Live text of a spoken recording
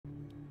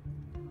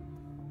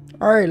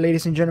Alright,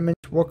 ladies and gentlemen,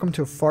 welcome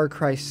to Far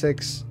Cry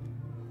 6.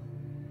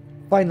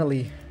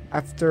 Finally,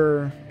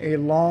 after a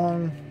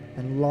long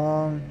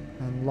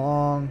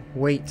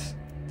wait,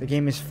 the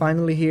game is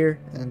finally here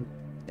and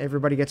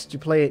everybody gets to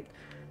play it.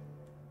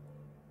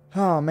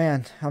 Oh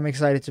man, I'm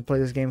excited to play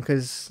this game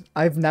because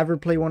I've never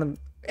played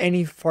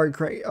any Far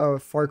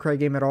Cry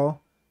game at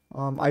all.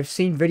 I've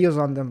seen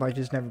videos on them, but I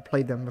just never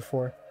played them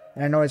before.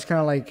 And I know it's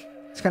kind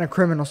of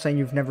criminal saying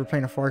you've never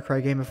played a Far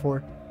Cry game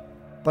before.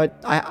 But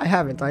I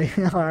haven't. I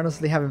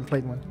honestly haven't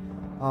played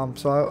one.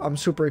 So I'm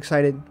super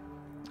excited.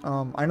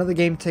 I know the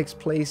game takes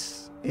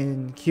place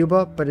in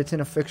Cuba, but it's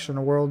in a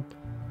fictional world.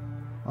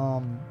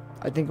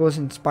 I think it was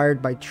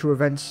inspired by true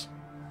events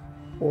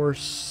or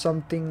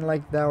something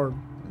like that, or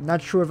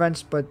not true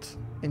events, but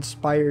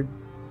inspired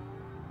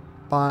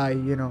by,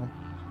 you know,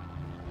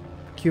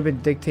 Cuban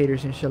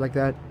dictators and shit like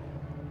that.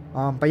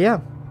 But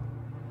yeah,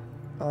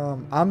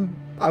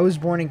 I was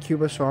born in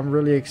Cuba, so I'm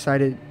really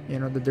excited, you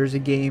know, that there's a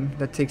game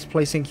that takes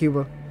place in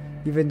Cuba,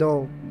 even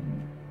though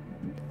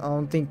I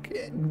don't think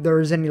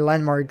there's any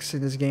landmarks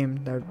in this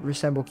game that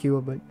resemble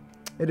Cuba, but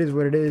it is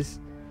what it is.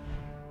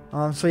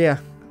 So yeah,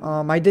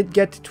 I did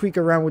get to tweak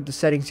around with the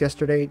settings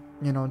yesterday,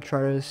 you know,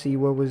 try to see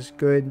what was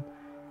good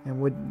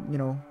and what, you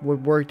know,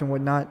 what worked and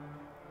what not,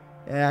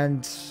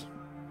 and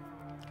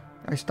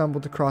I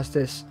stumbled across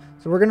this.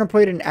 So we're gonna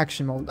play it in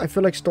action mode. I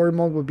feel like story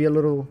mode would be a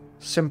little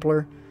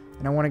simpler.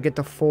 And I want to get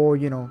the full,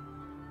 you know,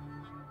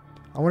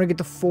 I want to get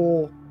the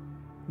full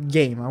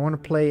game. I want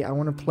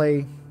to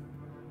play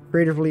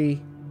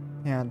creatively,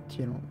 and,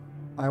 you know,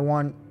 I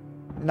want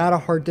not a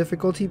hard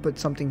difficulty, but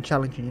something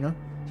challenging, you know?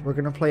 So we're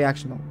going to play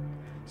action mode.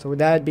 So with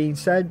that being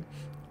said,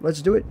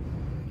 let's do it.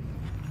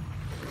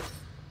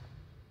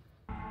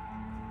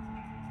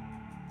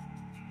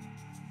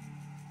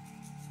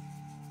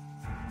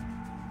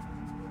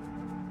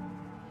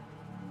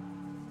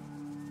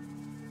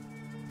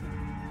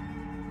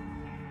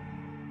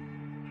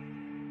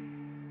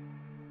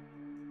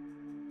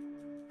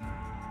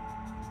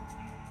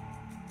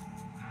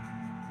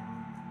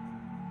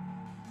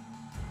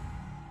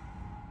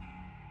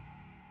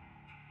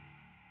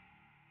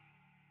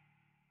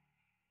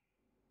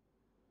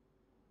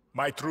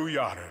 My true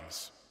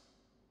Yarans,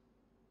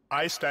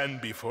 I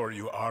stand before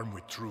you armed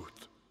with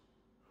truth.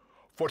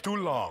 For too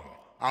long,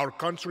 our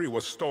country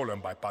was stolen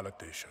by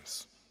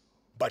politicians.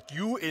 But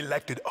you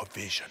elected a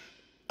vision,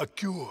 a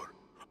cure,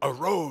 a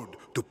road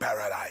to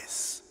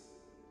paradise.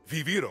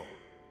 Viviro,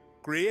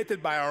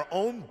 created by our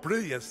own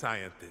brilliant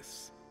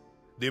scientists.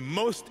 The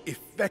most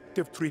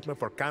effective treatment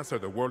for cancer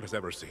the world has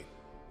ever seen.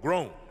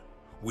 Grown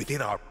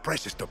within our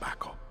precious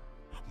tobacco.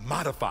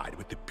 Modified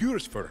with the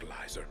purest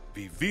fertilizer,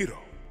 Viviro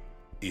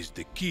is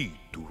the key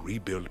to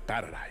rebuild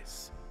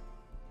paradise.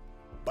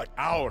 But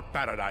our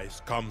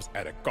paradise comes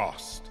at a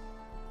cost.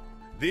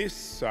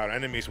 This our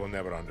enemies will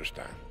never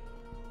understand.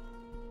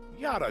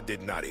 Yara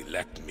did not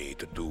elect me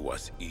to do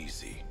what's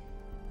easy,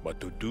 but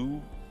to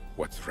do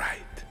what's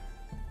right.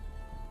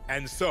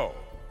 And so,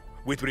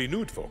 with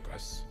renewed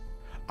focus,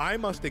 I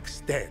must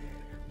extend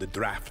the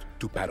draft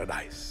to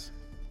paradise.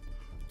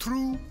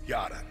 True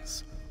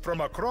Yarans from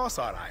across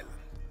our island,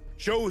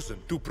 chosen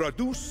to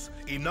produce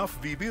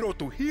enough Viviro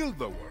to heal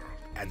the world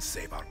and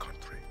save our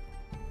country.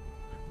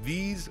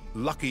 These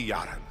lucky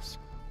Yarans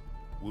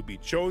will be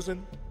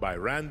chosen by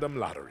random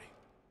lottery.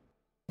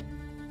 Even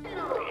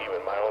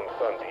my own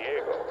son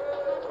Diego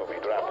will be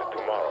drafted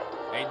tomorrow.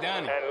 Hey,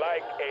 Danny. And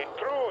like a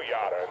true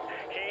Yaran,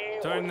 he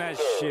Turn that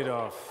shit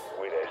off.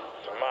 With a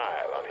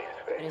smile on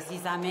his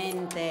face.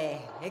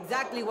 Precisamente.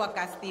 Exactly what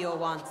Castillo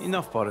wants.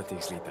 Enough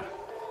politics, Lita.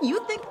 You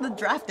think the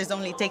draft is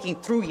only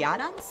taking true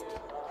Yarans?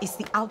 It's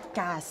the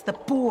outcasts, the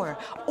poor,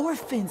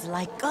 orphans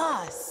like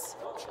us.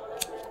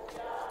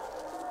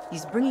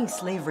 He's bringing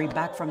slavery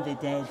back from the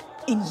dead.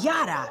 In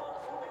Yara.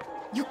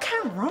 You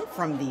can't run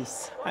from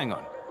this. Hang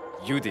on.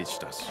 You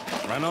ditched us.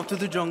 Ran off to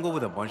the jungle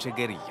with a bunch of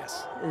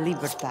guerrillas.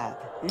 Libertad.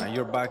 Now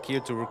you're back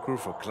here to recruit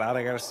for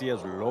Clara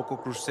Garcia's local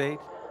crusade?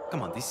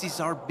 Come on, this is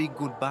our big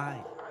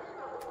goodbye.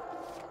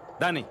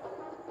 Danny,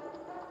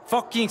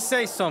 fucking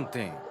say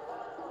something.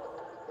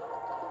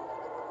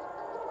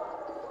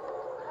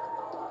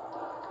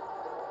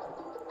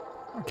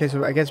 Okay,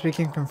 so I guess we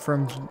can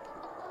confirm.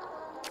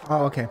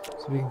 Oh, okay.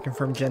 So we can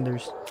confirm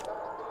genders.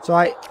 So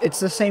it's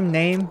the same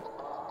name,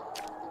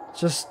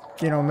 just,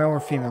 you know, male or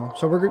female.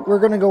 So we're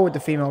gonna go with the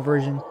female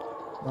version.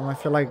 I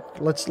feel like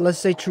let's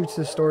stay true to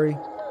the story,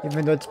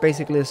 even though it's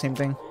basically the same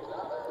thing.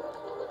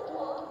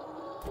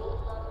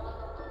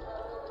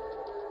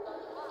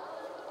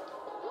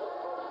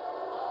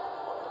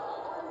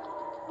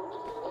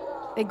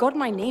 They got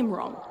my name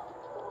wrong.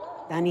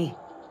 Danny,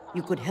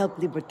 you could help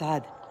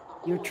Libertad.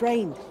 You're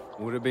trained.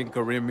 Would have been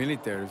career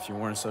military if you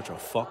weren't such a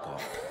fuck-up.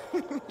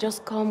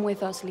 Just come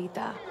with us,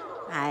 Lita.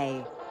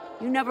 Aye.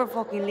 You never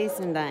fucking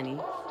listen, Danny.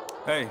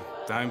 Hey,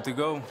 time to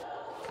go.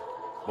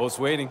 Boss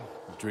waiting.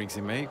 Drinks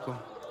in Mexico.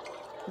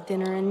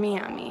 Dinner in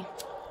Miami.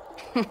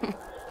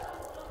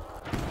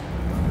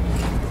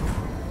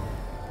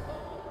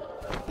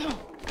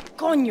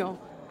 Coño!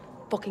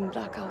 Fucking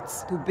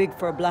blackouts. Too big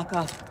for a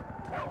blackout.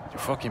 You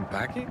fucking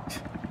packing?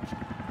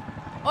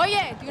 Oh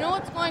yeah, do you know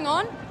what's going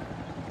on?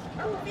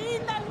 Draftees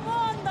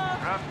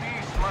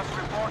must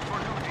report for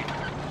duty.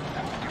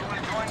 You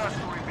will join us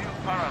to rebuild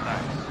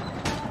paradise.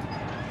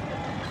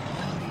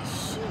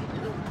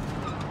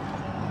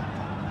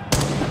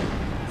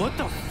 What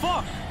the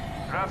fuck?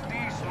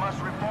 Draftees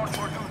must report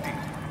for duty.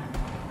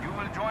 You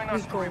will join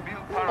us to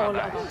rebuild All of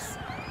paradise. us.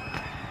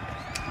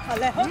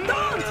 Alejo,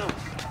 don't!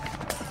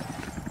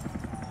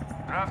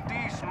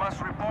 Draftees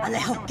must report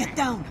Alejo, for duty. get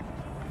down!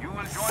 You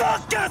will join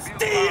us to rebuild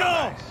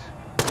paradise.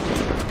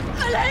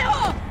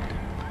 Alejo!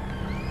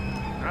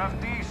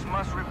 Draftees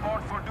must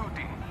report for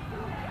duty.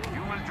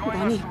 You will join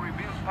Danny, us to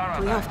rebuild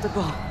paradise. we have to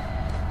go.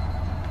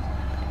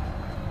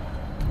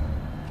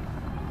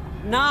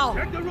 Now!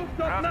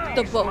 Draftees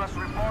The boat. must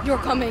report You're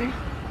for coming. duty.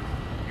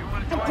 You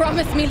will join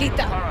Promise us to me, rebuild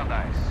Lita.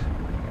 paradise.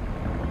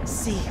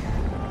 See.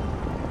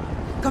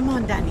 Come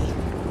on, Danny.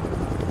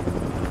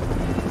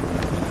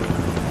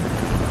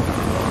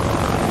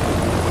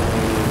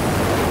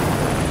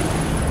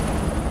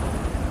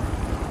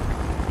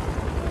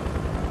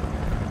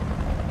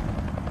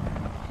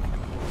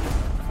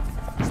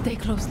 Stay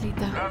close,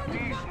 Lita.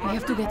 Draftees We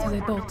have to get to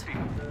the boat.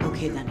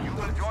 Okay, Danny. You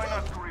will join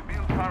us to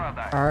rebuild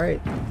paradise.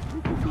 Alright.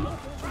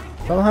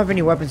 I don't have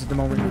any weapons at the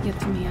When moment. we get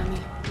to Miami.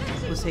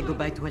 We'll say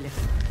goodbye to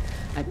Alejo.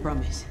 I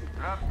promise.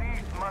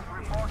 Draftees must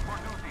report for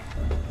duty.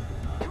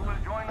 You will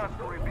join us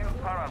to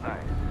rebuild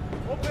paradise.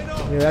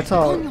 Yeah,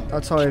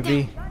 that's how it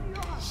be.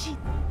 Shit.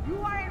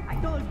 I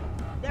told you.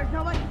 There's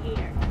nobody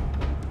here.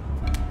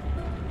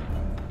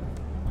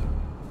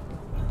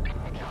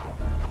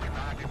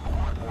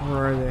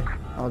 Where are they?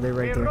 Oh, they're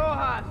right there.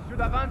 Rojas should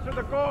have answered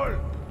the call.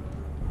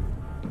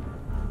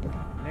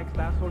 Next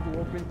asshole who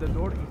opens the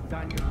door is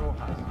Daniel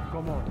Rojas.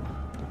 Come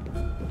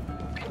on.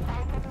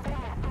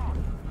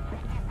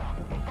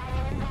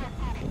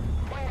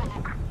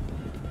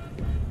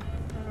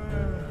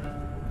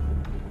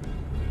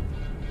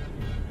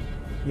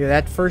 Yeah,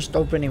 that first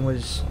opening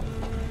was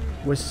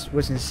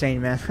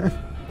insane, man.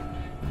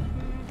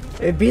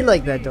 It'd be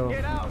like that though.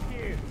 Get out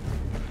here.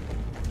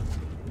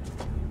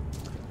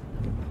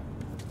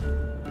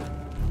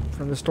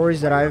 From the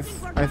stories that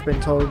I've been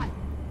told,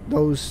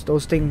 those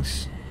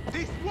things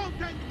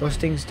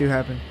do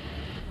happen.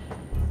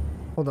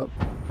 Hold up.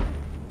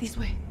 This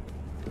way.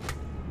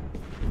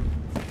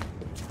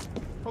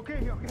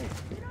 Okay.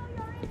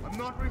 I'm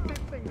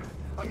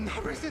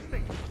not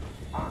resisting.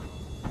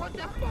 What the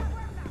fuck?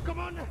 Come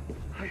on.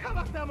 I have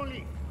a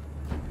family.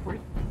 Wait.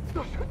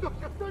 Don't shoot.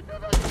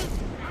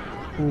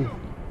 Ooh.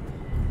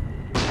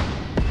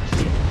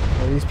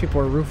 Oh, these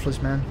people are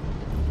ruthless, man.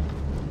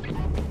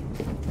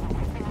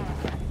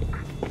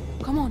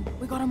 Come on,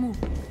 we gotta move.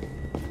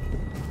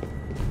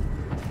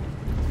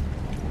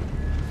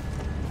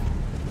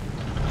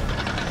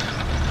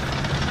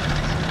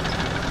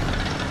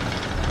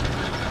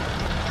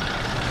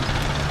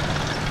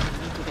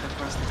 We need to get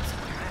across that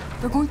square.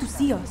 They're going to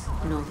see us.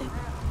 No, they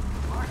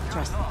won't.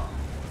 Trust me.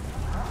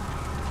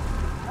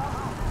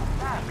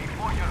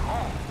 Before you're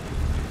home,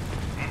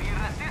 any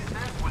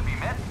resistance will be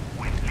met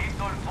with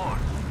lethal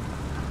force.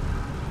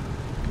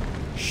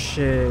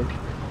 Shit.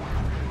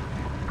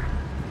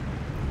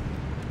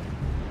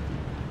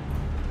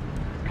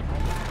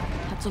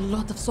 That's a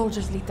lot of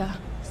soldiers, Lita.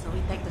 So we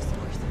take the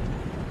stores.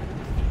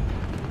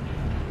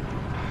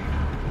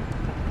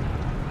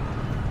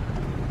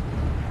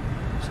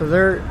 So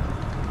they're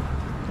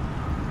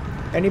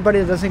anybody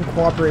that doesn't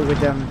cooperate with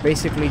them,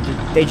 basically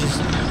they just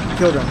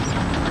kill them.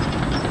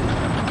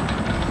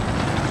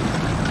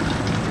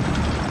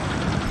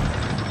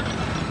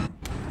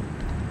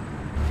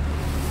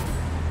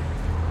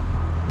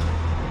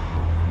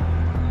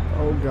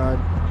 Oh God.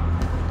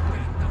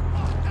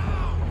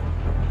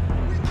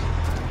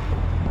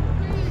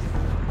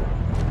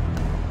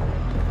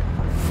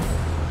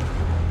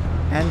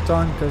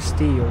 Antón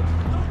Castillo.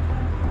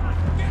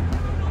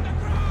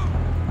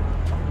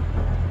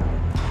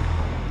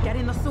 Get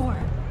in the sewer.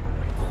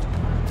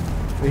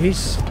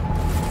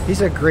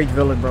 He's a great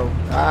villain, bro.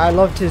 I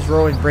loved his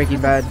role in Breaking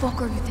Bad. Where the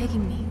fuck are you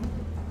taking me?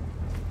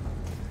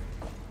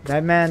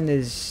 That man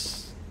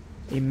is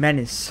a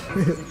menace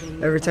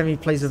every time he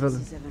plays a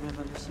villain.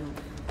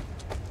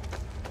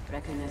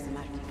 Recognize the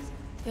markings.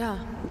 Yeah,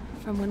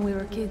 from when we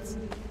were kids.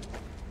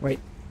 Wait.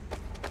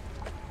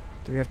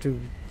 Do we have to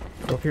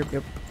go up here?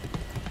 Yep.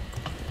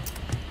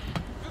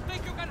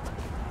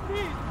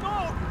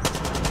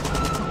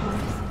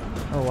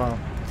 Oh wow.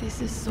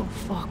 This is so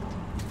fucked.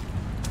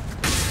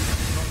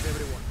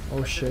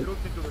 Oh shit.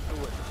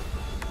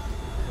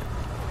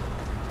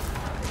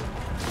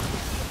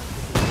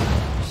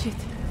 Shit.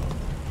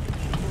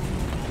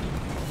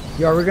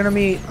 Yo, are we gonna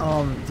meet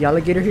the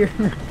alligator here?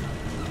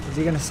 Is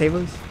he gonna save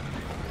us?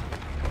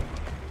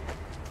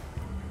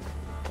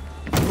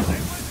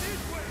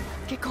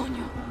 ¿Qué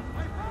coño?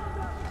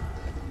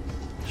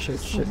 Shit,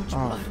 So shit. much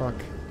Oh blood. fuck.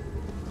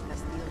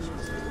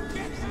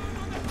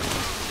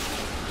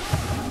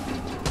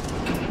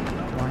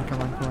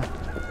 Come on.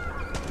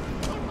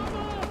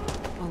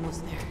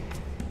 Almost there.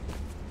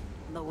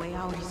 The way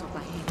out is up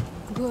ahead.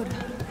 Good.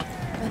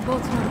 That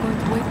boat's not going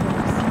to wait for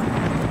us.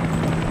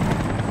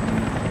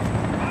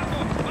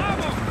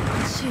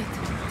 Shit,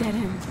 dead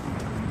end.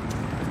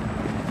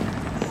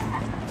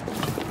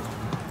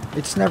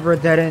 It's never a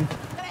dead end.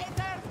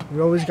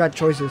 We always got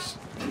choices.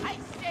 I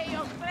say, you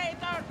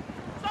traitor!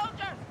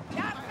 Soldiers!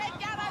 Take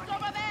Yara's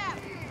over there!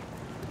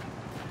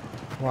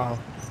 Wow.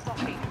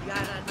 Fucking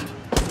Yara.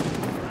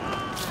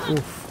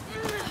 Oof.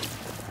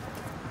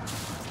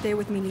 Stay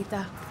with me,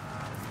 Nita.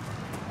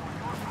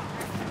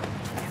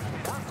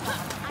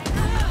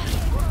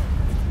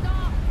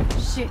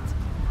 Shit.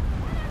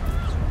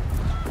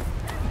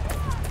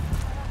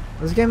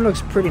 This game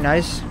looks pretty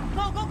nice.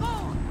 Go, go,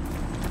 go!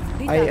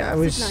 Nita,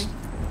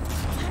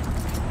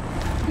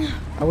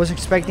 I was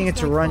expecting it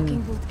to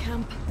run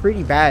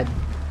pretty bad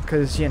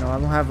because, you know, I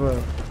don't have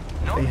a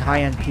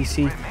high-end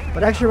PC,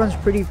 but it actually runs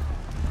pretty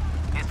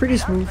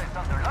smooth.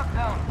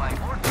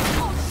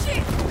 Oh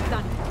shit!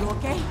 You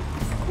okay?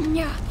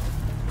 Yeah.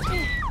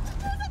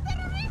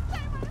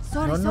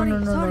 Sorry,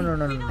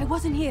 No. I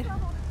wasn't here.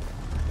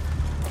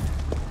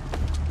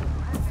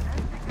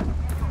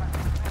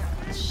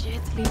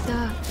 Shit,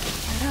 Lita.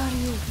 Where are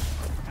you?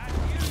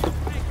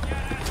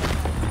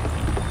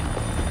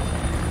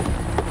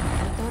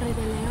 La Torre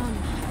de León.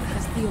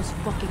 Castillo's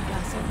fucking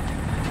castle.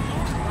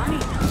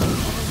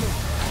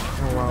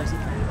 Oh wow.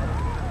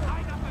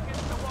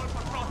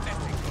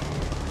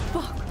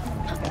 Fuck.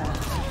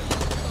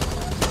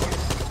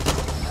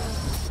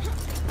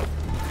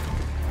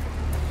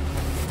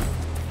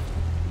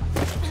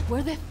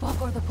 Where the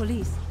fuck are the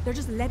police? They're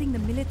just letting the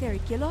military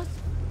kill us?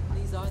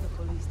 These are the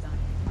police, Danny.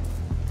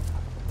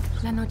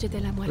 La noche de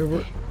la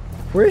muerte.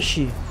 Where is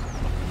she?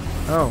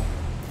 Oh.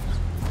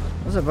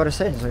 I was about to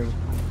say, it's like,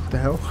 what the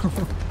hell?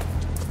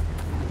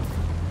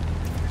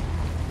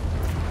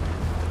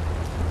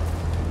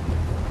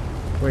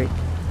 Wait.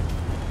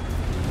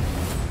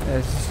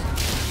 Yes.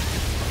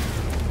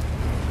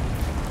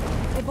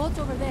 The boat's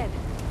over there.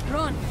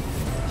 Run.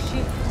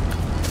 Shit.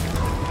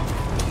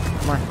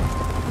 Come on.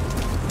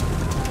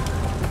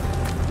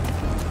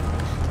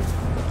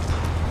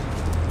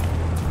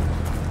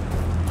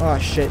 Oh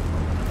shit.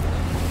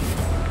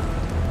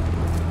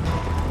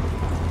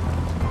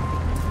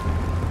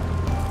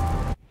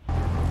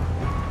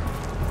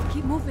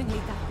 Keep moving,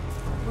 Lita.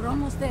 We're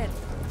almost there.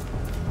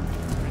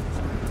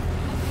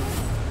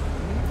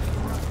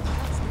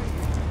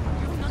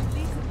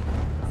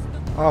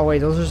 Oh wait,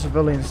 those are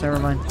civilians, never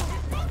mind.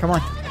 Come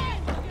on.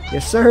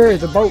 Yes sir,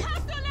 the boat.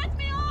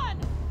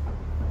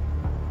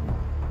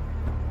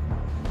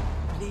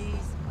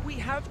 Please, we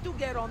have to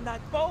get on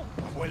that boat.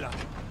 Abuela,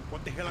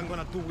 what the hell I'm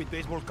gonna do with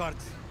baseball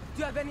cards? Do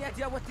you have any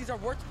idea what these are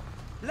worth?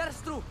 Let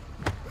us through.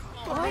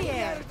 Oh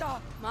yeah.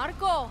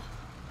 Marco.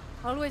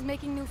 Always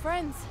making new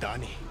friends.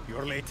 Danny,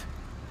 you're late.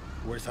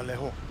 Where's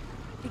Alejo?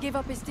 He gave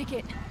up his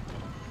ticket.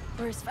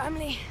 For his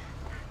family.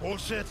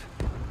 Bullshit.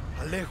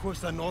 Alejo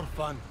is an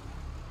orphan.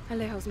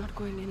 Alejo's not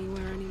going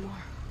anywhere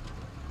anymore.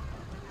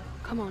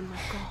 Come on,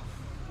 Marco.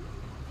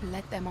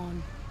 Let them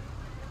on.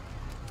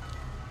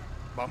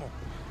 Vamos.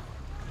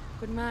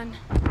 Good man.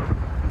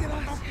 Get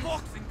on the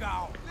boxing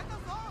gown.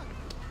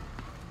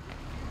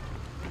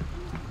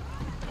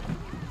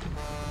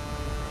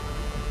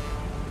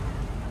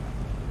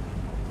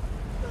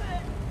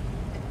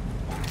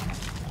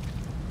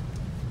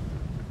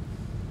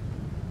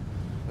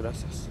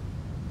 Gracias.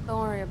 Don't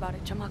worry about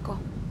it, chamaco.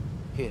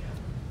 Here.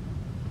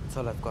 That's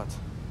all I've got.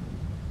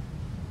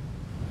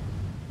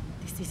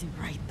 This isn't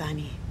right,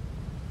 Danny.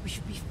 We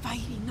should be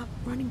fighting, not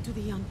running to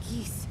the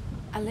Yankees.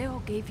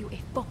 Alejo gave you a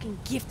fucking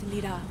gift,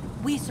 Lira.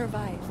 We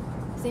survived.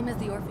 Same as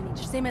the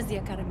orphanage, same as the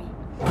academy.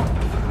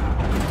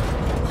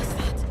 What's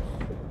that?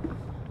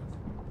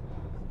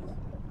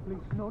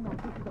 Please, no, this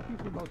is a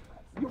fishing boat.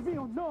 Dios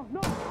mío,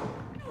 no!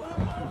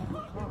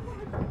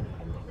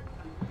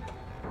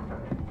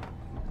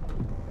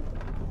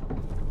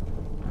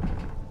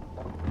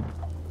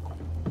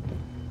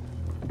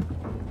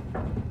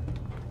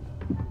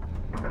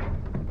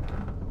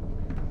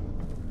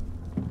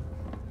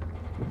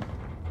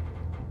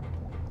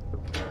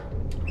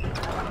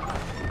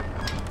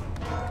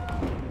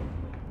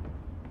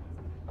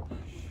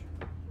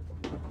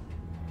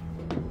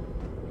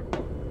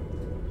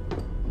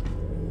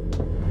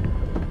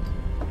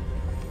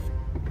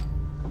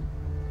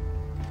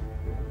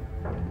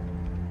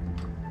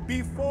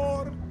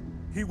 Before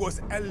he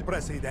was El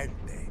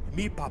Presidente,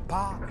 mi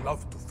papa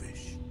loved to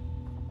fish.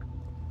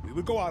 We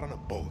would go out on a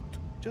boat,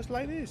 just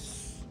like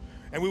this,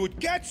 and we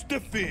would catch the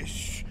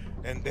fish,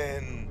 and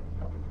then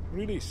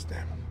release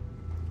them.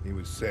 He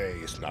would say,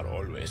 it's not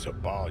always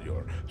about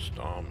your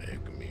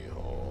stomach,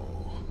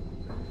 mijo.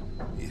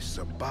 It's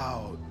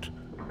about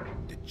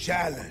the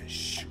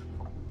challenge.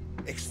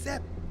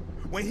 Except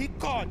when he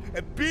caught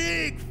a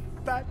big,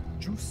 fat,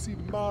 juicy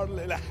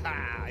marlin,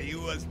 he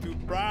was too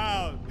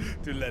proud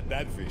to let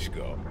that fish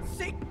go.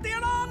 Sic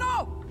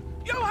tirano!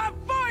 You have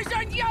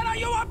poisoned Yara!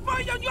 You have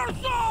poisoned your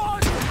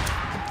sword!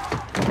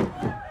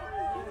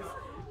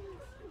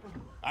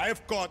 I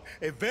have caught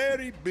a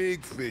very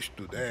big fish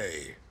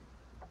today.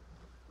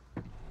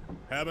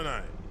 Haven't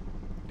I,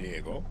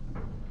 Diego?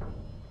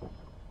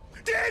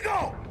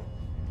 Diego!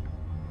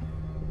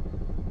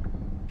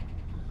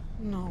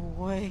 No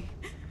way.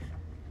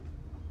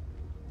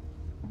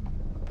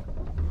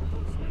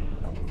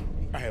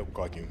 I have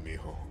got you,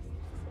 mijo.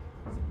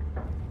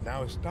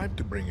 Now it's time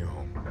to bring you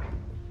home.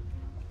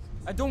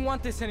 I don't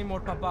want this anymore,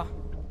 Papa.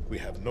 We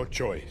have no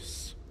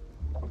choice.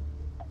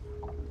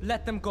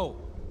 Let them go.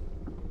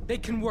 They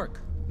can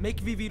work.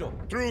 Make Viviro.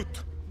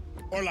 Truth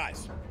or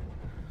lies?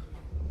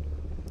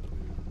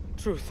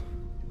 Truth.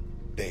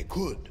 They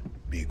could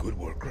be good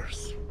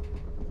workers.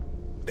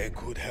 They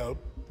could help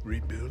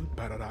rebuild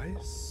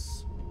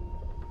paradise.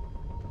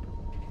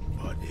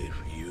 But if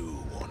you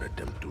wanted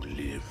them to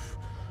live,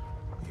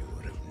 you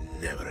would have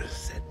never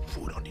set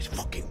foot on this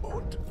fucking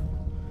boat.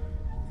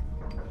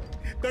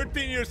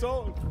 13 years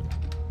old.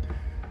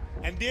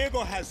 And Diego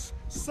has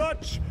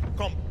such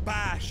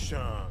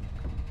compassion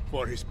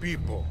for his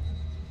people.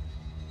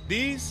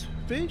 These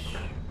fish,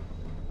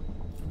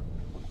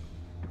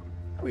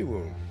 we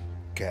will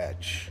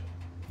catch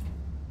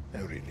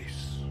and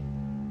release.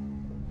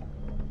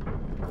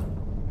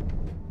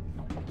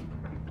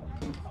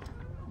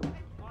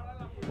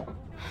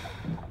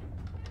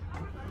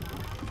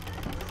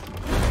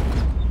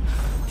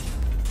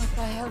 What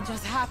the hell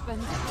just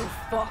happened? We're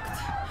fucked.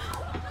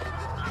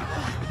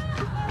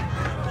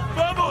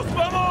 ¡Vamos,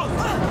 vamos!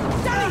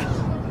 Daddy!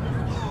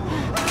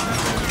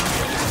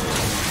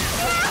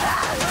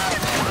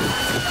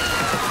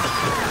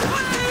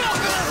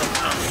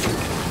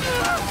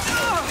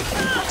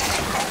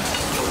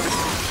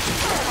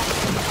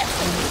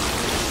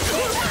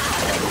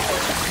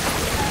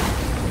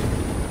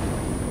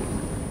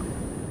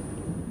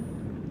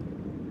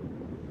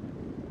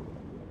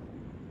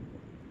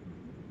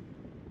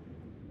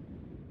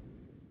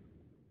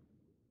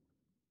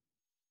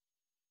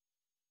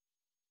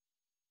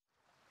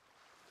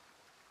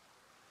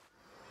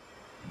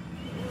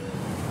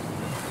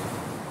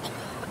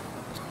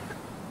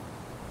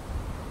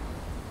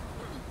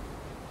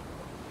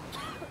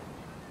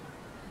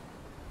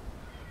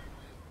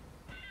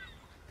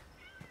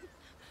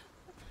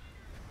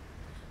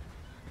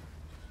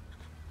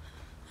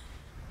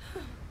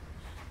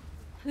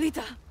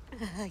 Lita!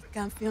 I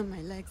can't feel my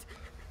legs.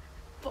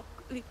 Fuck,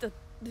 Lita.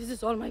 This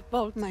is all my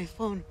fault. My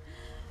phone.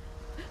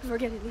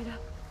 Forget it, Lita.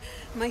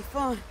 My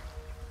phone.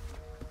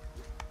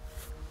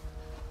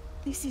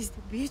 This is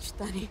the beach,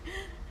 Danny.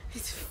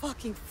 It's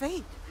fucking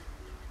fake.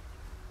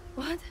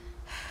 What?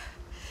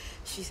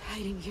 She's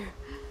hiding here.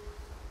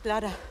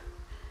 Clara,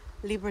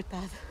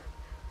 Libertad,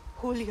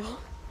 Julio.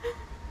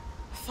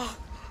 Fuck,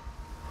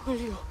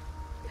 Julio.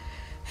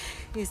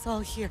 It's all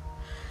here.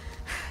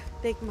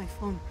 Take my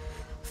phone.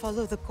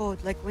 Follow the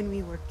code like when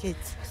we were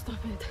kids. Stop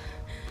it.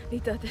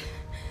 Lita,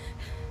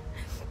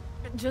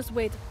 just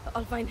wait.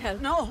 I'll find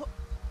help. No!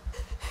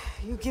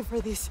 You give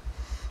her this.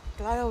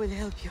 Clara will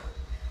help you.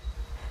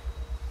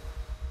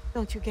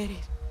 Don't you get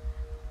it?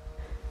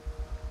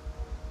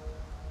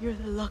 You're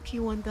the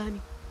lucky one,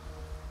 Danny.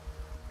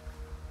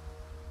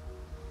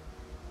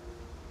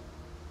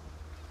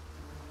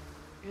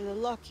 You're the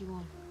lucky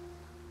one.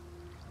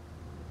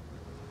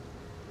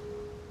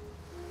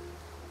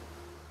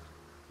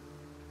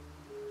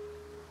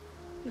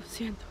 Lo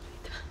siento,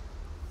 Lita.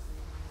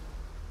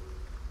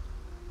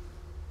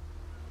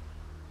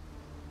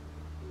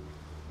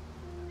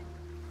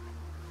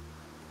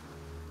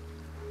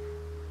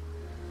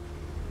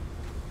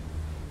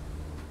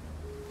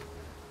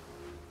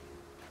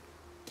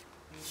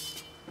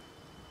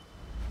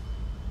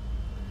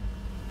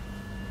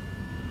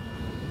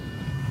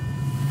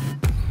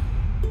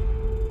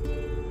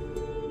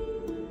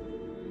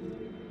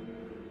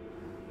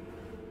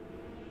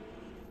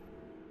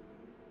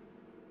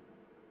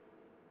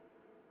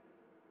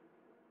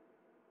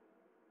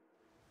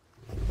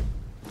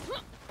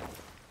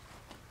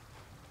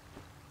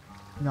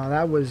 No,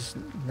 that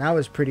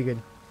was pretty good.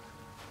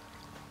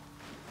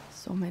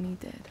 So many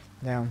dead.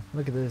 Damn,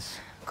 look at this.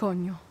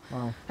 Coño.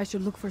 Wow. I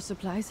should look for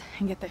supplies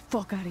and get the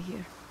fuck out of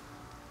here.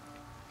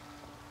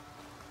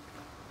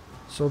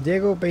 So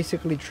Diego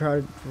basically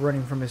tried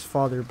running from his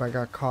father but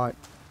got caught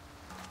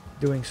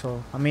doing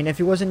so. I mean, if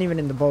he wasn't even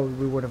in the boat,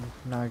 we would have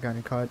not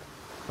gotten caught.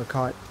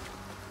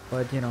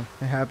 But you know,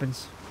 it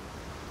happens,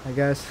 I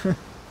guess.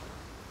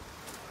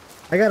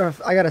 I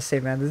gotta say,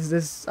 man,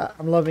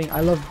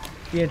 I love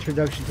the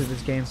introduction to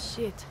this game.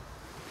 Shit.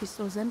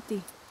 Pistol's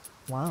empty.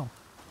 Wow.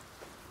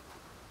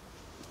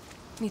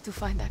 Need to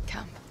find that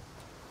camp.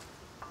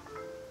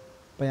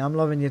 But yeah, I'm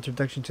loving the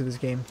introduction to this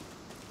game.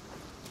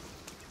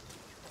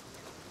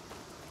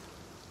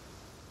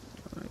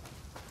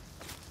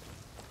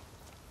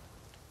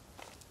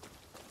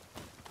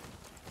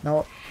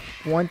 Now,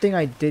 one thing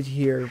I did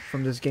hear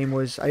from this game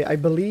was I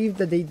believe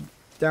that they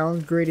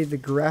downgraded the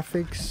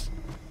graphics.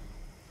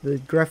 The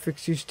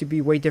graphics used to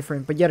be way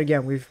different, but yet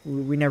again,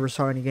 we never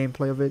saw any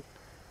gameplay of it.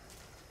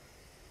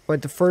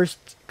 But the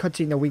first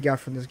cutscene that we got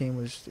from this game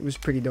was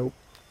pretty dope.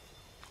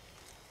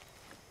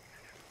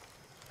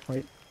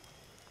 Wait.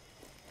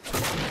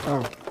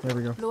 Oh, there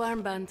we go. Blue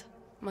armband.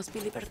 Must be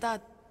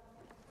Libertad.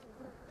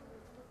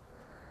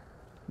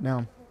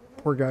 Now,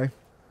 poor guy.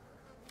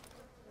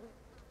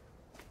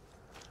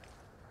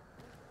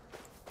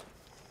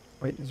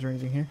 Wait, is there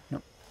anything here?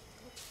 No.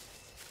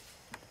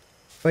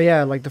 But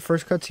yeah, like the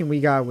first cutscene we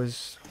got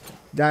was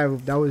that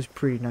was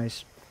pretty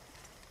nice.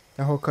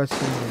 That whole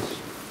cutscene was.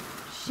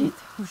 Shit,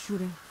 who's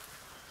shooting?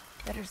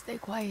 Better stay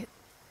quiet.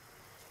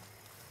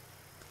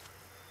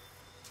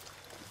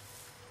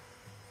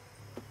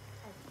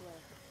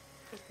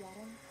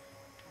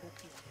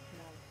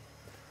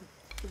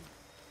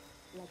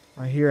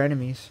 I hear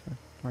enemies.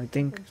 I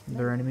think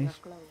they're enemies.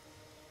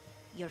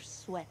 Your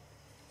sweat.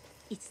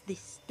 It's the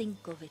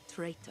stink of a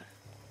traitor.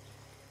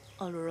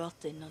 All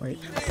rotten on the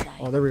inside.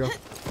 Oh, there we go.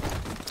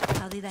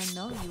 How did I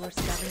know you were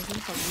scavenging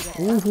for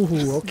liberty?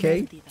 Ooh,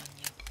 okay.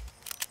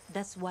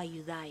 That's why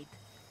you died.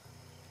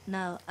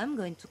 Now I'm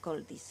going to call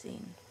this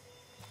in.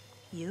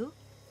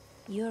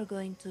 You're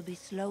going to be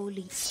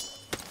slowly.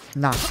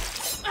 Nah.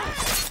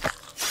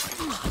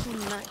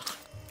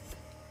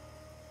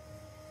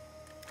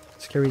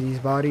 Let's carry these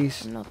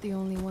bodies. I'm not the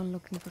only one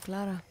looking for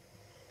Clara.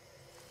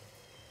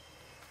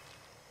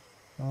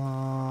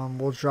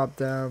 We'll drop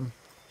them.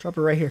 Drop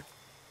it right here.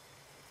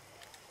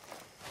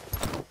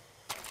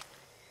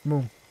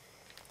 Boom.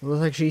 It looks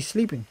like she's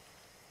sleeping.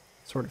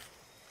 Sort of.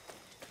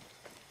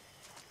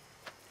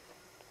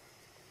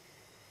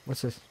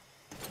 What's this?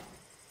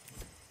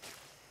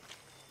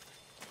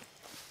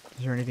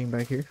 Is there anything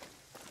back here?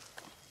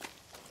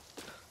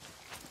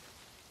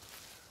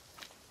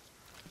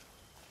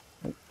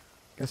 Oh,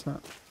 guess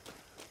not.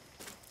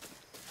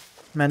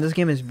 Man, this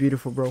game is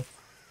beautiful, bro.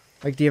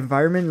 Like, the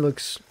environment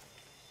looks...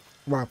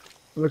 Wow.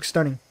 It looks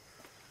stunning.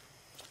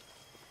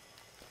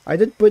 I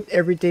did put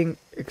everything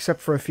except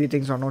for a few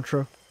things on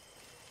Ultra.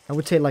 I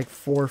would say like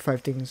 4 or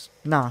 5 things.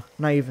 Nah,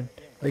 not even.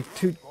 Like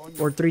 2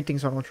 or 3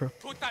 things on Ultra.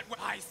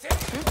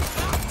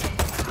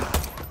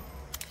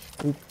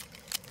 Oop.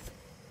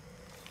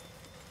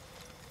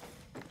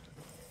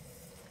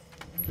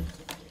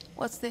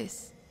 What's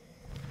this?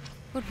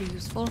 Would be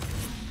useful.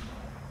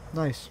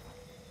 Nice.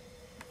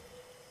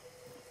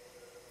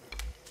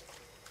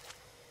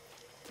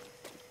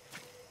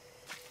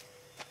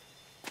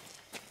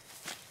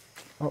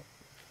 Oh,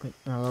 wait,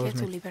 no, that was Get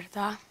to me.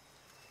 Libertad.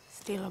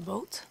 Steal a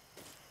boat.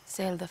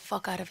 Sail the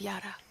fuck out of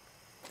Yara.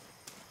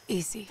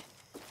 Easy.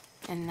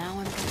 And now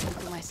I'm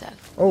thinking to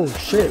myself. Oh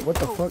shit, what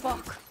the fuck?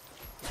 Fuck.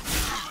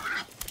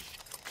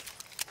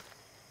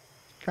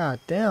 God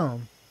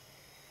damn.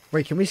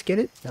 Wait, can we skin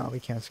it? No, we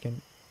can't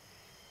skin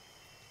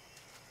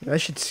it. That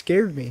shit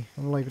scared me.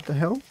 I'm like, what the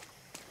hell?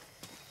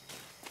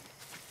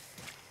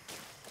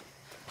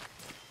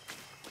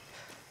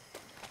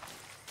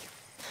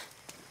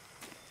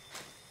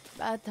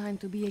 Bad time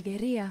to be a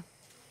guerrilla.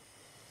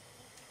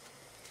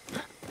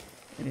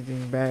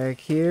 Anything back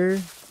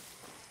here?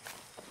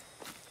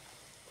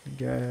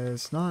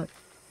 Guess not.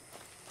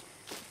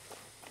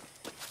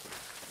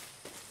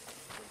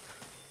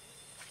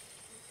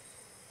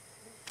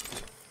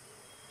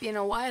 Been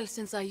a while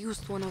since I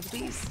used one of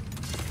these.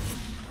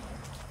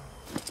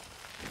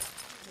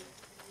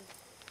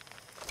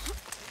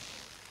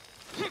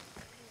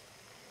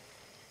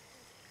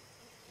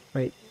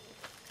 Wait.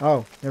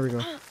 Oh, there we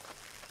go.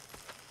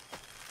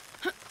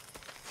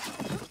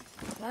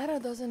 Clara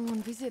doesn't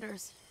want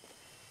visitors.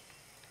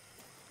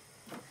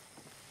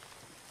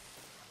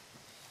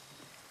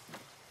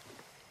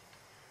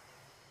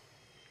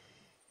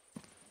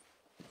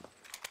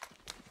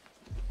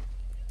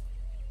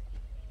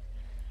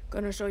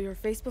 Gonna show your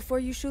face before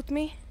you shoot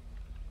me?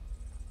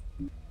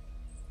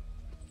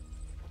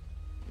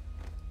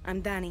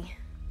 I'm Danny,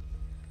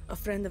 a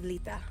friend of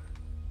Lita.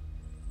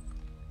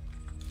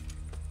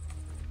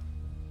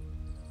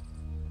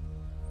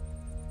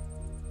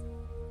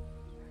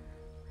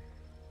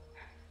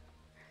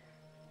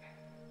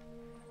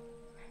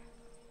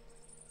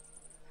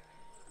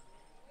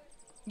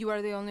 You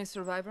are the only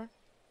survivor?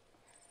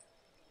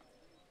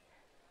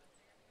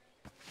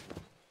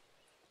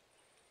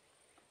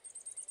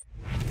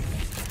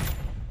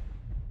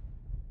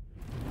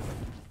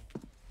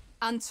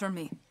 Answer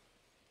me.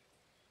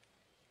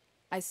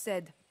 I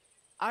said,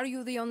 are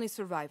you the only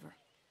survivor?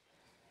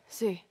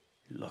 Si.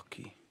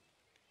 Lucky.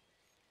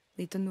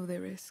 Lita knew the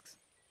risks.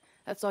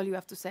 That's all you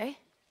have to say?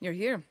 You're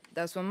here.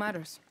 That's what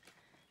matters.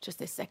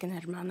 Just a second,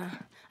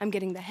 hermana. I'm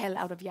getting the hell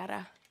out of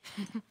Yara.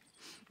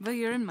 But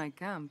you're in my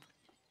camp.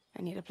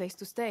 I need a place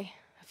to stay.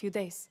 A few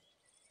days.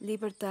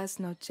 Libertad's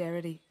no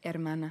charity,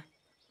 hermana.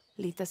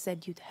 Lita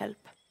said you'd help.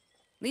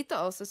 Lita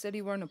also said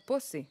you weren't a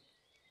pussy.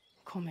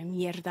 Come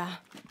mierda.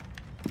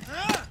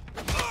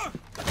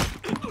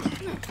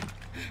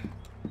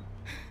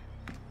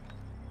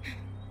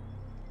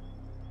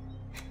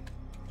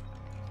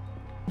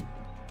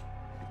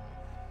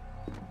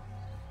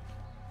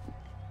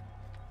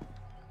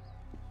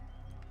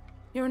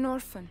 You're an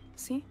orphan,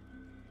 see?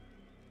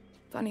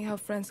 Funny how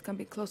friends can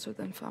be closer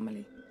than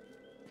family.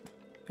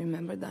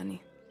 Remember,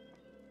 Danny,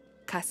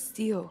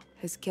 Castillo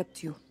has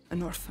kept you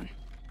an orphan.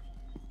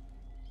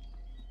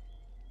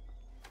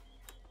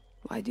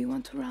 Why do you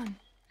want to run?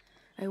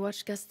 I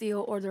watched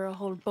Castillo order a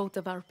whole boat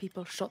of our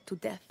people shot to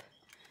death.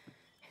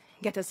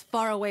 Get as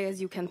far away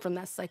as you can from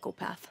that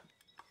psychopath.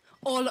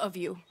 All of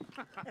you.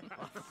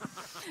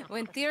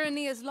 When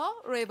tyranny is law,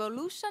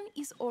 revolution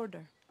is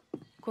order.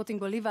 Quoting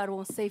Bolivar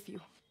won't save you.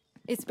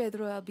 It's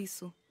Pedro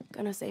Albizu.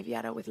 Gonna save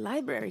Yara with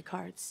library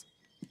cards.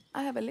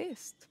 I have a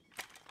list.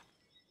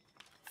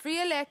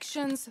 Free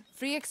elections,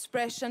 free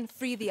expression,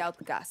 free the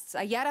outcasts.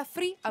 A Yara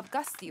free of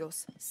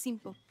Castillos.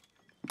 Simple.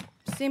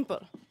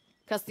 Simple.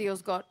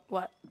 Castillo's got,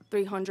 what,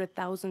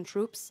 300,000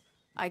 troops?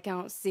 I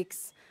count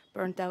 6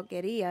 burnt-out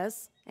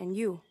guerrillas, and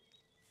you,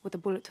 with a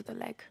bullet to the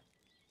leg.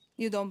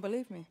 You don't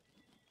believe me?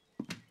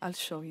 I'll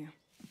show you.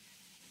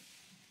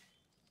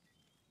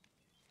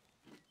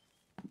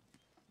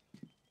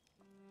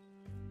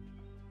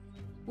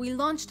 We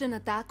launched an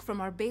attack from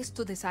our base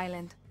to this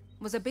island.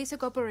 It was a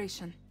basic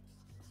operation.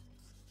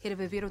 Hit a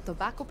Viviro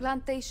tobacco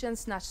plantation,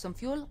 snatch some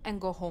fuel, and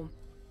go home.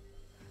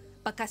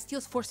 But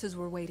Castillo's forces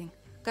were waiting.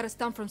 Got us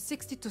down from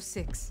 60 to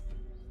 6.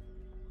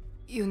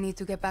 You need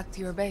to get back to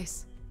your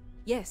base.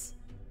 Yes,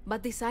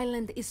 but this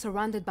island is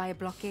surrounded by a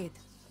blockade.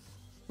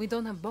 We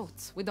don't have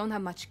boats, we don't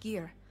have much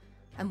gear.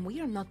 And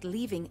we are not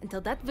leaving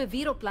until that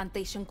Viviro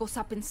plantation goes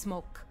up in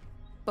smoke.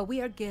 But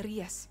we are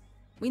guerrillas.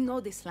 We know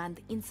this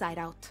land inside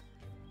out.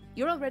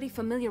 You're already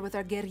familiar with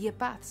our guerrilla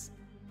paths.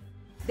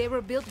 They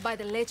were built by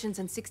the legends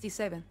in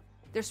 67.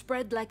 They're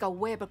spread like a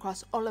web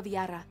across all of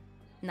Yara.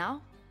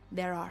 Now,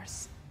 they're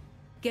ours.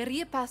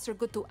 Guerrilla paths are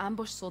good to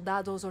ambush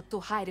soldados or to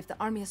hide if the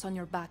army is on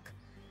your back.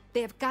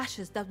 They have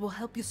caches that will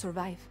help you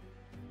survive.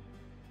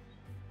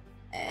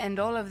 And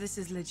all of this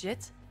is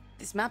legit?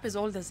 This map is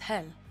old as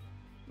hell.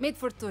 Made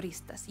for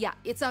turistas. Yeah,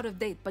 it's out of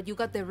date, but you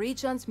got the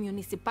regions,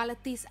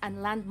 municipalities,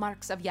 and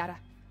landmarks of Yara.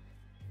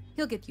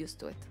 You'll get used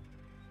to it.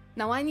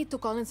 Now I need to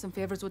call in some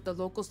favors with the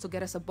locals to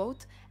get us a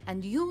boat,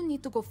 and you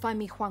need to go find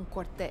me Juan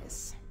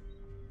Cortez.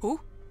 Who?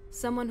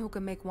 Someone who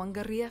can make one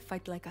guerrilla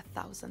fight like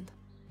 1,000.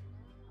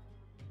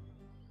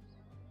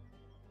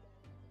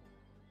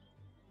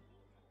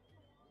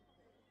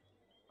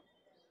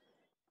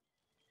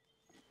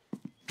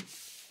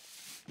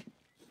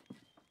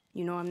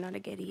 You know I'm not a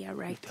guerrilla,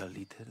 right?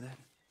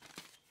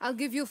 I'll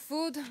give you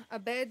food, a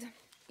bed,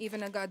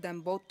 even a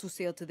goddamn boat to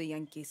sail to the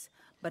Yankees.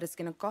 But it's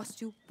gonna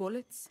cost you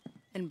bullets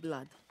and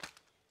blood.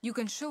 You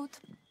can shoot,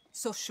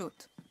 so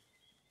shoot.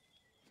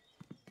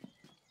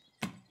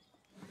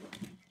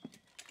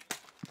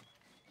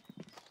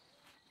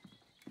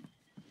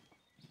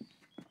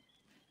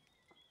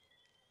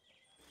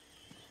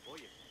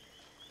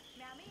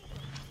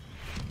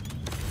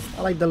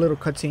 I like the little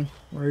cutscene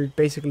where it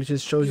basically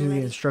just shows you the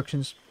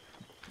instructions.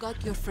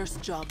 Got your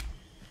first job.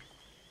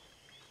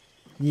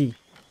 Yee.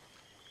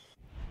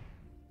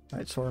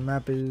 Alright, so our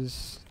map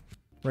is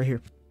right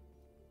here.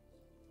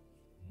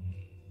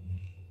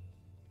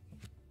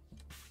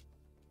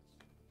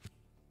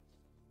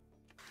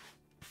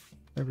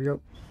 There we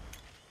go.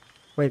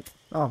 Wait.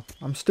 Oh,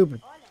 I'm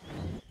stupid.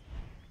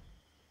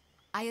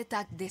 I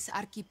attacked this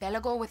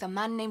archipelago with a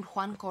man named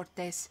Juan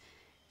Cortez.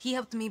 He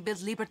helped me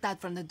build Libertad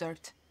from the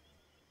dirt.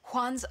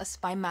 Juan's a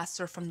spy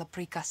master from the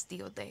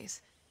pre-Castillo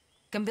days.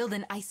 Can build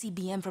an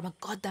ICBM from a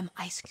goddamn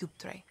ice cube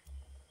tray.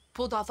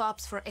 Pulled off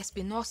ops for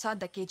Espinosa,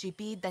 the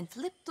KGB, then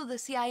flipped to the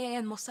CIA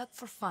and Mossad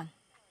for fun.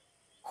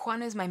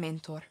 Juan is my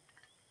mentor.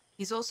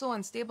 He's also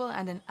unstable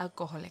and an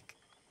alcoholic.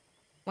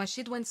 When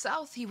shit went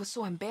south, he was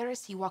so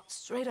embarrassed he walked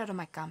straight out of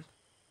my camp.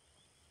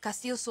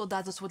 Castillo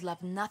soldados would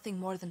love nothing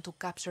more than to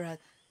capture a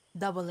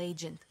double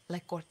agent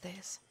like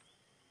Cortez.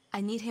 I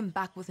need him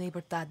back with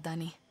Libertad,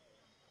 Danny.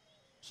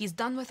 He's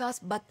done with us,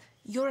 but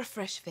you're a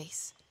fresh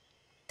face.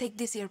 Take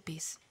this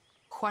earpiece.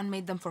 Juan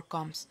made them for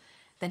comms.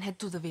 Then head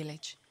to the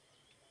village.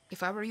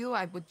 If I were you,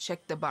 I would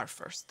check the bar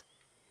first.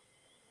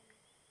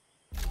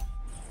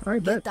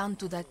 Alright, bet. Get down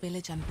to that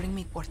village and bring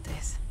me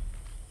Cortez.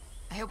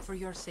 I hope for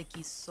your sake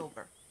he's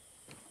sober.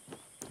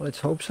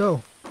 Let's hope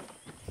so.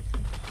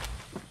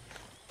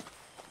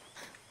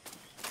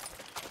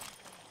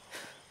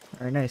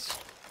 Alright, nice.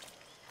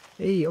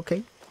 Hey,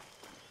 okay.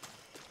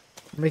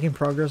 We're making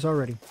progress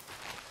already.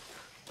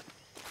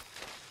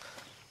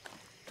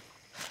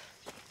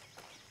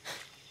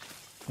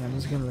 Yeah,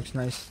 this game looks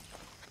nice.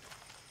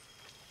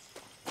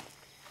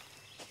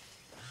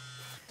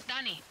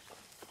 Danny,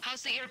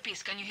 how's the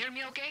earpiece? Can you hear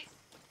me okay?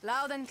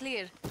 Loud and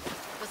clear.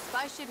 The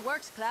spy shit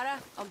works, Clara.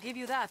 I'll give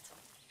you that.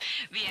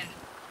 Bien.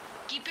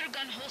 Keep your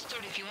gun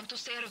holstered if you want to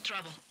stay out of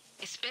trouble.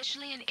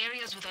 Especially in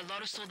areas with a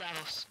lot of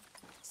soldados.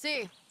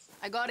 See,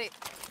 I got it.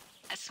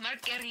 A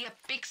smart guerrilla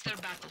picks their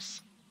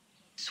battles.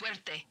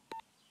 Suerte.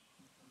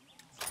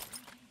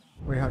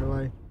 Wait, how do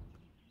I?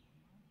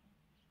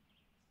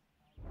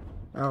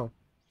 Oh.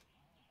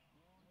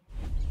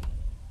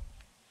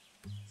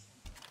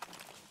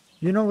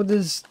 You know what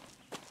this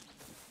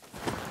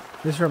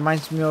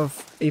reminds me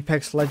of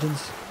Apex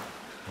Legends.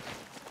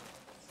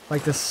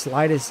 Like the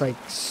slide is like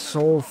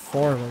so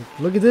far. Like,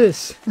 look at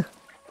this.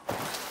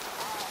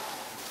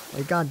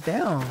 It got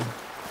down.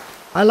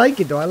 I like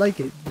it though. I like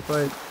it,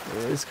 but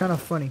it's kind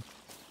of funny.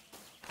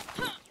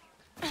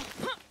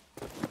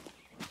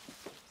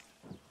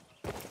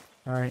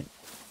 All right.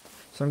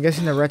 So I'm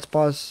guessing the red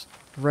spots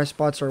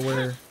are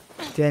where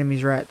the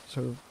enemies are at,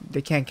 so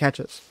they can't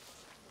catch us.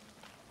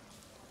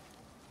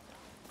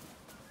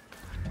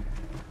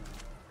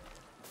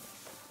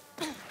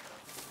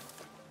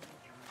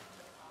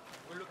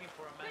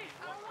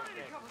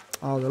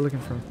 Oh, they're looking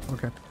for him.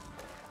 Okay.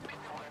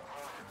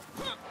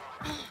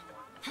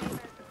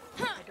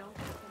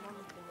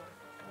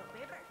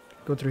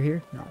 Go through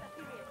here? No.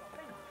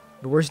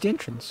 But where's the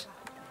entrance?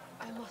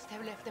 I must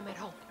have left them at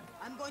home.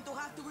 I'm going to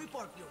have to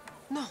report you.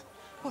 No,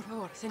 por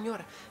favor,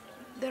 señora.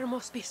 There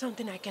must be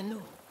something I can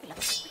do.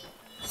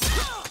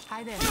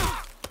 Hi there.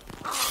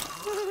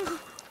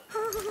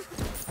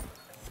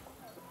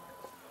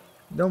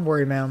 Don't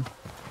worry, ma'am.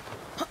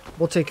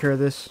 We'll take care of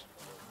this.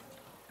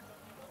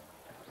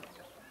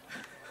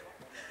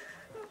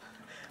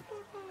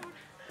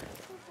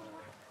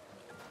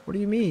 What do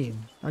you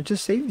mean? I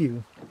just saved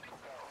you.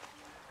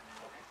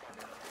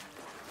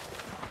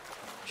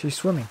 She's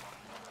swimming.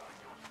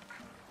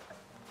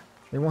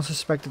 They won't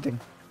suspect a thing.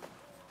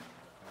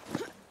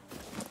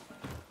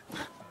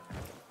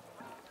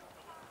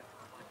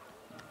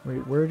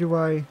 Wait, where do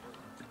I...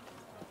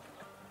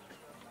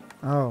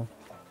 Oh.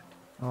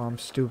 Oh, I'm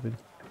stupid.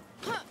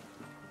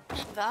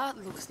 That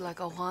looks like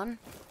a Juan.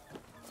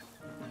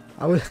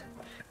 I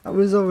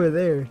was over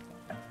there.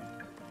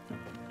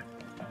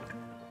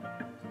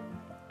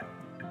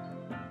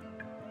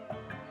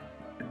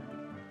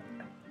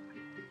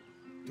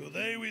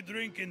 Today we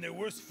drink in the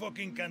worst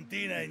fucking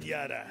cantina in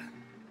Yara.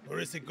 Or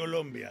is it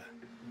Colombia?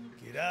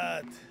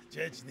 Kirat,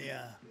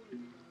 Chechnya.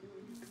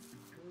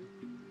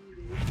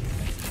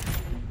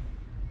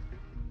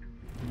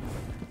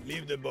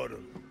 Leave the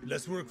bottle.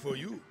 Let's work for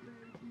you.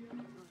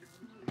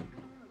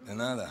 De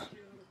nada.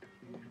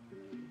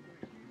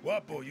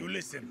 Guapo, you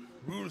listen.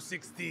 Rule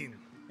 16.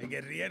 A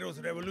guerrillero's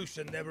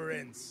revolution never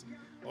ends.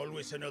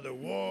 Always another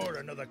war,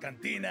 another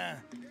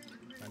cantina,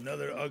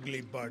 another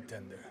ugly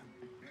bartender.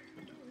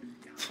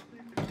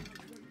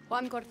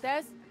 Juan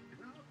Cortez?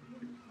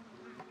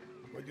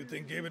 What do you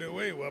think gave it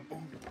away,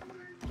 Guapo?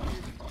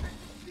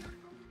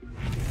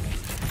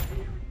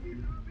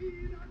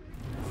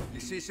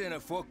 This isn't a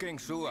fucking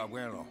zoo,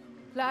 abuelo.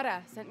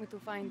 Clara sent me to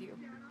find you.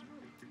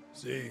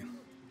 See,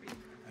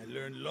 I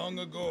learned long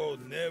ago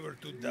never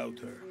to doubt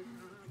her.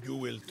 You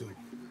will too.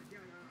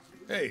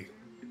 Hey,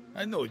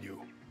 I know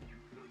you.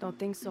 Don't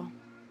think so.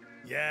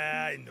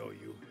 Yeah, I know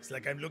you. It's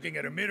like I'm looking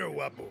at a mirror,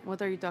 Guapo. What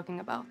are you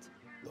talking about?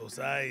 Those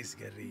eyes,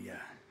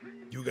 guerrilla.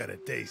 You got a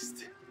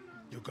taste.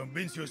 You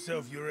convince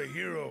yourself you're a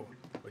hero,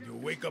 but you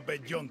wake up a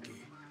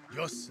junkie,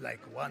 just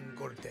like Juan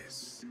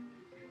Cortez.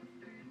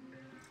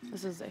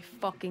 This is a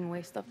fucking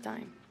waste of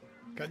time.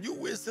 Can you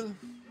whistle?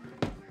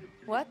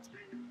 What?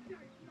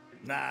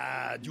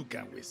 Nah, you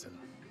can't whistle.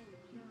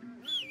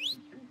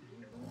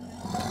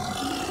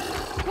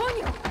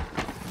 Coño!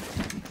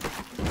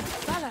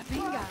 Sala,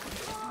 venga!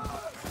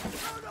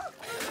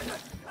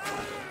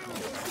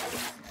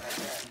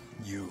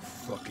 You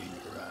fucking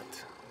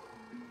rat.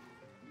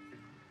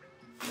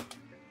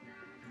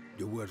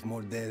 You're worth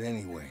more dead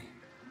anyway.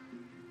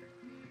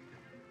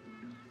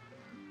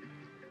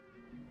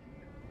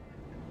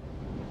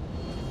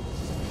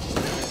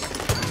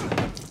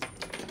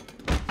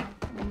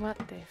 What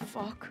the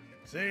fuck?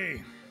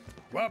 See,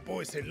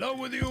 Guapo is in love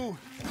with you,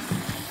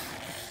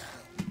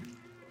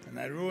 and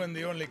I ruined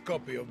the only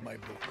copy of my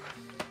book.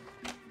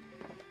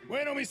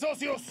 Bueno, mis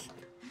socios,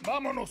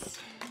 vámonos.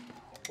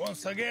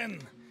 Once again,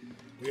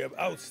 we have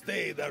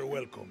outstayed our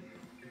welcome.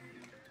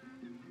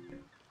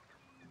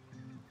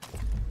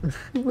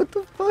 What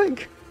the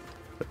fuck?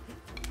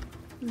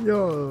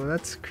 Yo,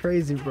 that's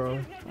crazy, bro.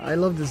 I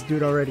love this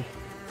dude already.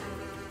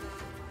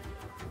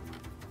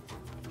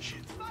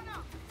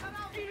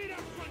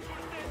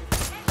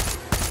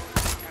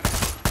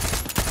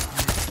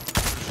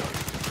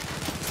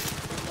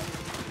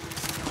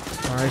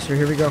 Alright, so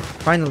here we go.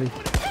 Finally.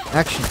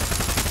 Action.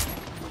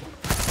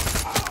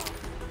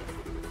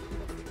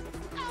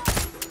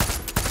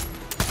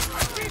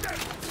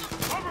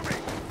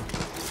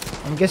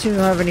 I'm guessing we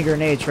don't have any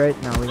grenades, right?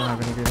 No, we don't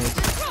have any grenades.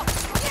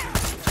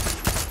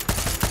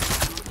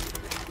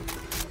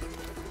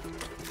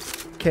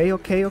 Okay,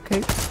 okay,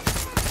 okay.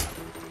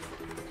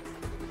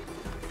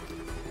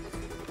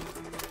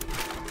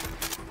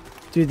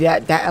 Dude,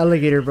 that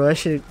alligator, bro, that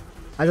shit...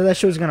 I thought that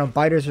shit was gonna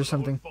bite us or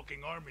something.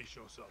 Fucking army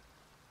shows up.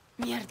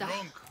 Mierda.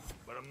 Drunk,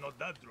 but I'm not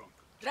that drunk.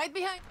 Right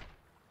behind.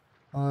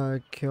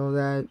 Kill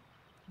that.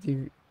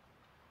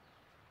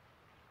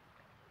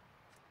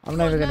 I'm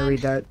not even gonna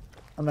read that.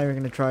 I'm not even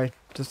gonna try,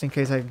 just in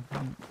case I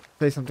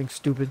say something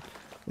stupid.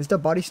 Is the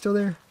body still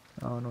there?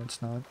 Oh, no,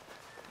 it's not.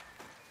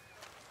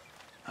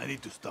 I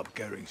need to stop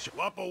carrying shit.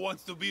 Guapo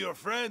wants to be your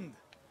friend.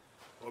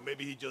 Or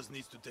maybe he just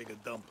needs to take a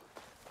dump.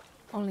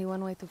 Only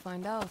one way to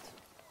find out.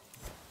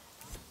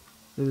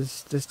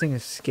 This thing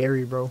is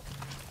scary, bro.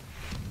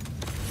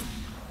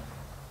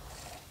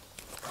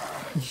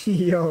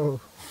 Yo.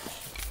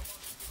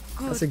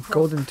 That's a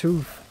golden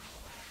tooth.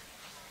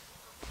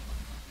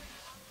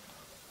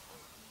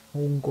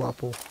 Un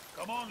guapo.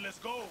 Come on, let's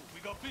go. We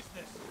got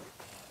business.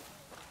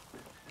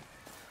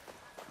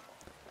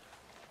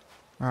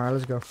 Alright,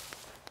 let's go.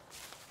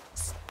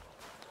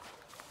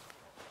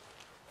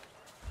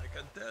 I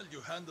can tell you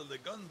handled a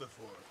gun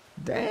before.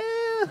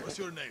 Damn. What's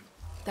your name?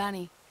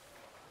 Danny.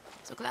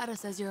 So Clara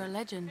says you're a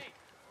legend.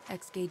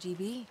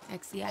 Ex-KGB,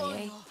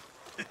 ex-CIA.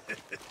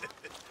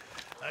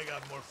 I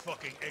got more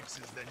fucking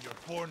exes than your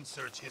porn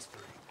search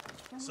history.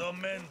 Some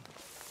men,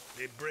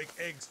 they break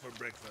eggs for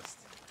breakfast.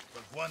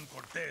 But Juan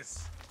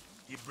Cortez,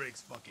 he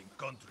breaks fucking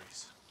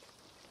countries.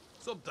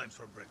 Sometimes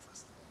for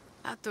breakfast.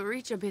 Had to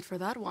reach a bit for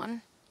that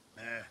one.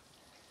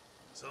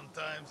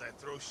 Sometimes I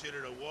throw shit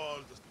at a wall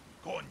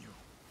to coño.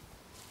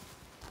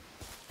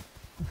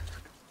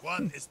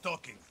 Juan is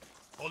talking.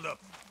 Hold up.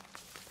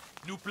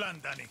 New plan,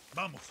 Danny.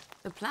 Vamos.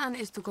 The plan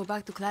is to go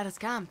back to Clara's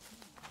camp.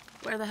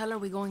 Where the hell are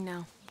we going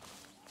now?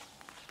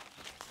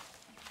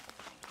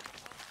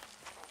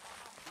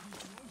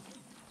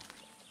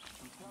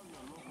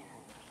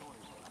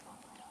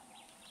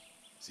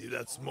 See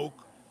that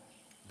smoke?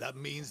 That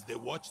means the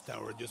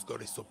watchtower just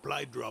got a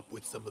supply drop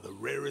with some of the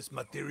rarest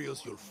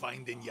materials you'll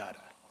find in Yara.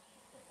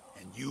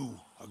 And you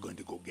are going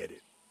to go get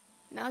it.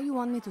 Now you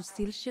want me to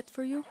steal shit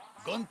for you?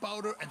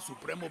 Gunpowder and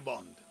Supremo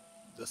Bond.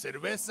 The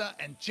cerveza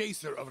and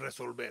chaser of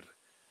Resolver.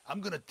 I'm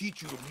gonna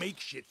teach you to make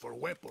shit for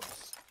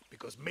weapons.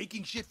 Because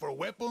making shit for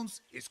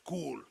weapons is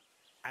cool.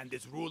 And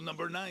it's rule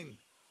number 9.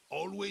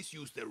 Always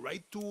use the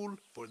right tool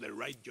for the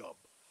right job.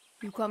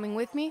 You coming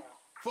with me?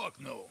 Fuck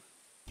no.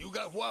 You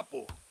got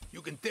Guapo.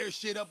 You can tear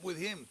shit up with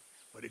him.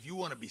 But if you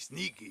want to be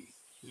sneaky,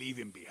 leave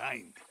him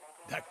behind.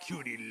 That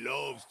cutie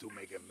loves to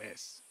make a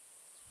mess.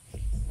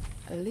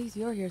 At least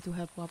you're here to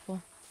help,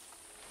 Guapo.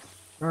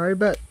 Alright,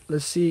 bet.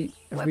 Let's see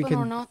if Weapon we can...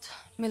 or not,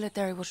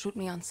 military will shoot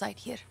me on sight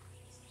here.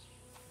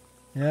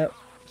 Yep,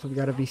 so we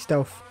gotta be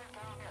stealth.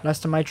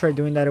 Last time I tried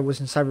doing that, it was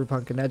in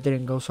Cyberpunk, and that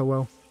didn't go so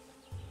well.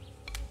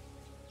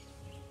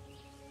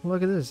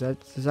 Look at this,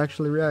 this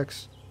actually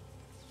reacts.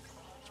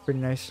 It's pretty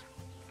nice.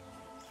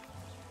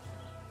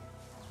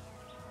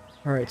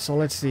 Alright, so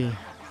let's see.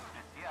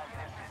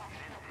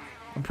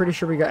 I'm pretty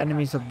sure we got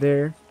enemies up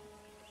there.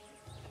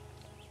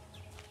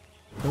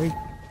 Can we...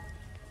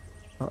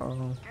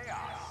 Uh-oh.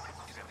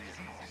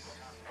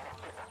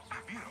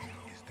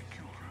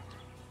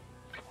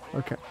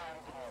 Okay.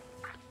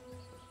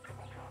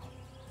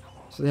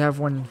 So they have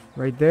one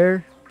right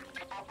there.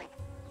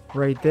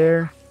 Right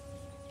there.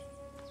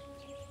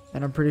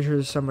 And I'm pretty sure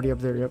there's somebody up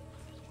there, yep.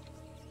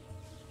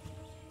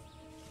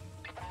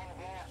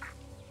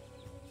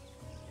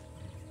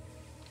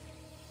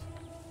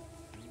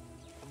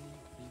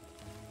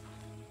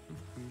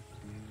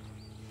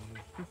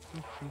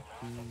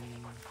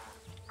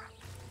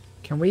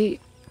 Can we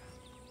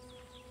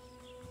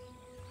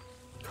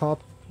call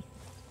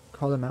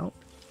them out?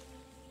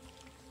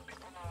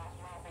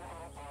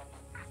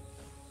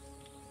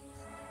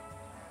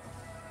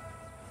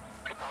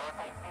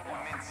 Un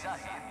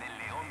mensaje del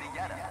León de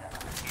Yara.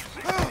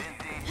 El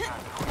Presidente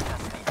Antón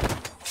Castillo.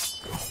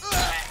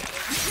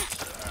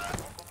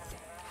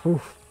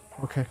 Oof,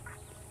 okay.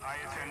 I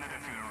attended a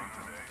funeral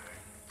today.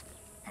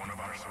 One of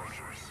our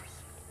soldiers,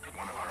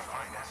 one of our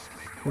finest.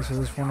 Okay, so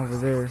there's one over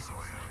there.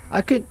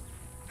 I could...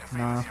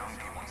 Nah.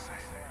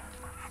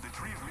 The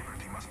tree of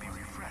liberty must be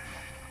refreshed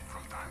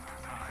from time to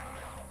time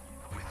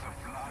with the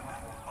blood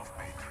of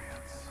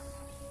patriots.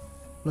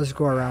 Let's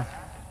go around.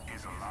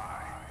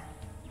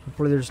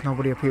 Hopefully there's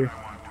nobody up here.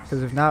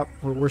 Because if not,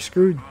 we're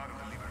screwed.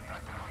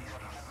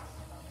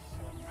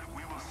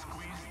 We will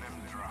squeeze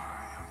them dry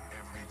of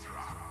every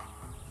drop.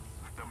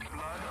 The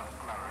blood of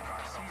Clara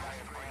Garcia's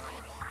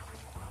traitors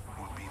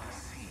will be the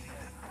seed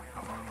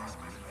of our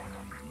prosperity.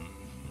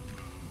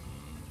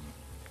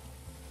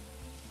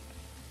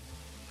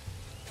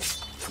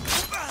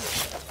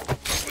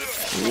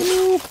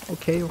 Ooh,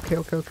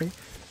 okay.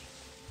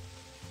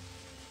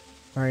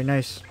 Alright,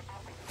 nice.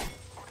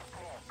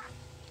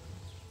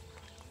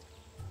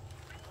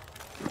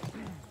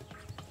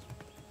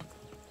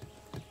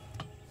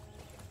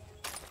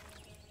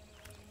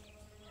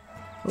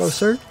 Hello,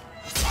 sir.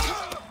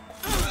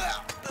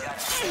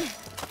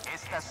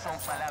 Estas son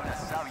palabras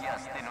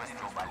sabias de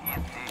nuestro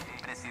valiente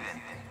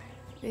presidente.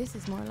 This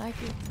is more like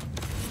it.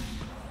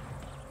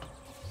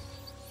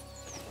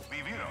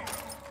 Viviro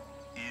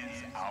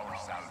is our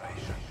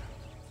salvation.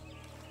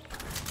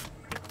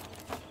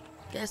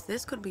 Guess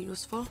this could be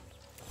useful.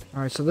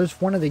 Alright, so there's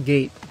one at the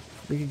gate.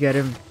 We could get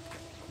him.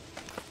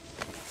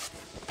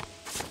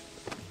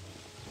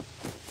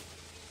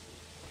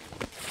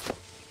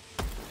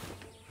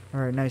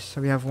 Alright, nice.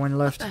 So we have one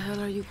left. What the hell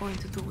are you going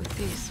to do with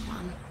this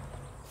one?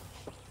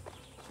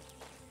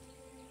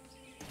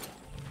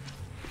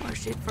 More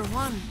shit for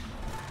one.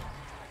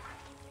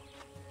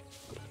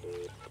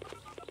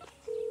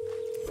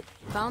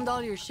 Found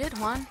all your shit,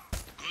 Juan.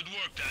 Good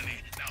work,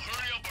 Danny. Now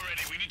hurry up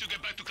already. We need to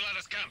get back to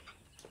Clara's camp.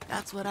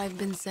 That's what I've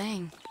been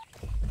saying.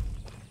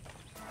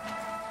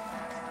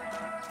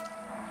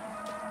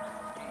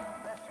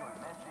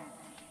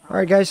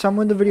 Alright guys, so I'm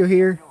with the video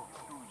here.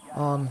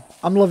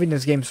 I'm loving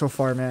this game so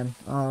far, man.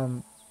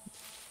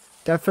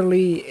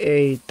 Definitely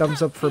a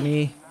thumbs up for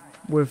me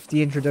with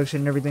the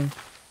introduction and everything.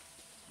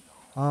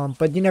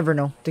 But you never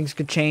know. Things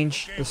could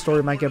change. The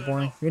story might get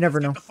boring. You never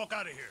know.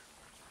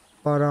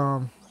 But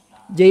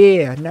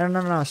yeah.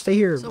 No. Stay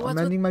here. So I'm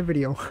ending my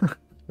video.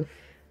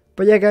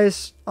 But yeah,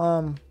 guys.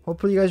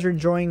 Hopefully you guys are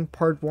enjoying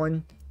part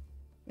 1.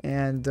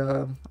 And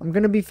I'm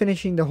gonna be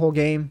finishing the whole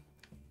game.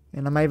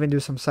 And I might even do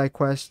some side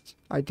quests.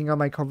 I think I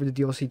might cover the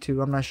DLC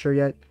too. I'm not sure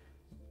yet.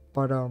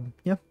 But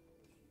yeah.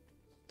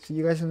 See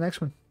you guys in the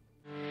next one.